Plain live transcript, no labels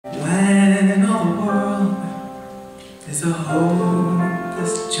when all the world is a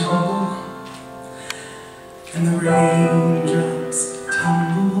hopeless jumble and the raindrops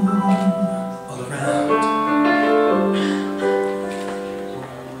tumble all around.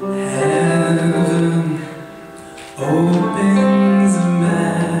 Heaven opens a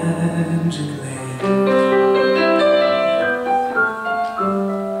magic land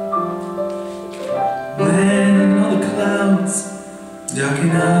when all the clouds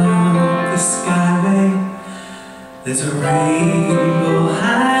darken up the skyway. There's a rainbow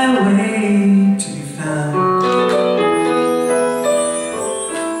highway to be found,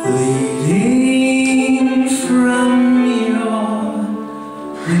 leading from your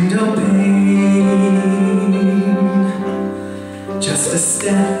window pane, just a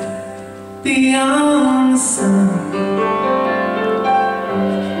step beyond the sun,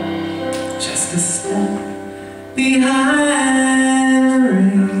 just a step behind the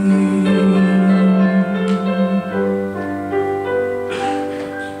rain.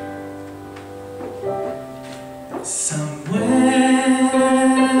 Somewhere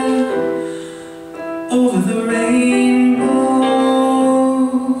over the rainbow,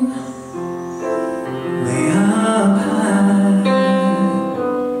 way up high,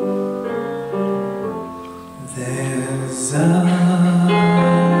 there's a land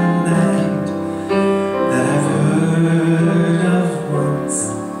that I've heard of once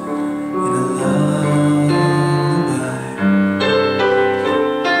in a lullaby.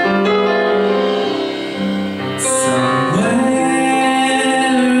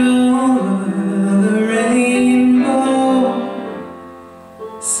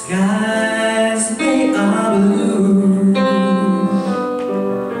 Skies, they are blue,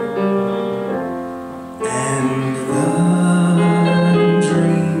 and the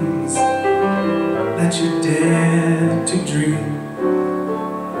dreams that you dare to dream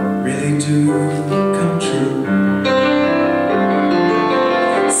really do come true.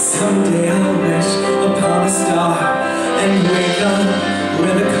 Someday I'll wish upon a star and wake up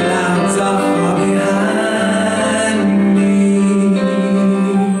where the clouds are far behind me.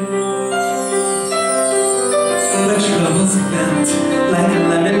 Troubles melt like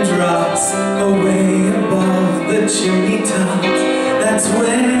lemon drops away above the chimney tops. That's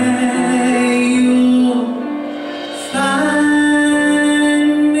where you'll find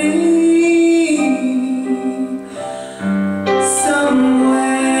me,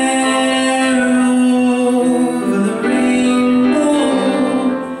 somewhere over the rainbow.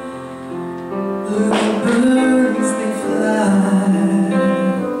 Little birds, they fly.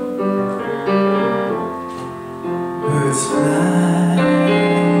 Birds fly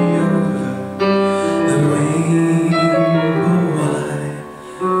over the rainbow. Why,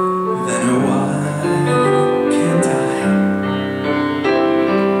 then why can't I?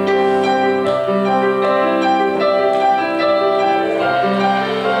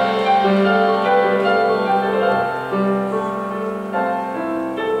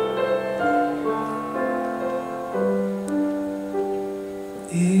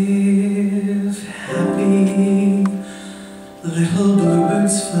 If happy little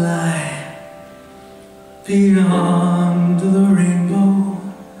bluebirds fly beyond the rainbow,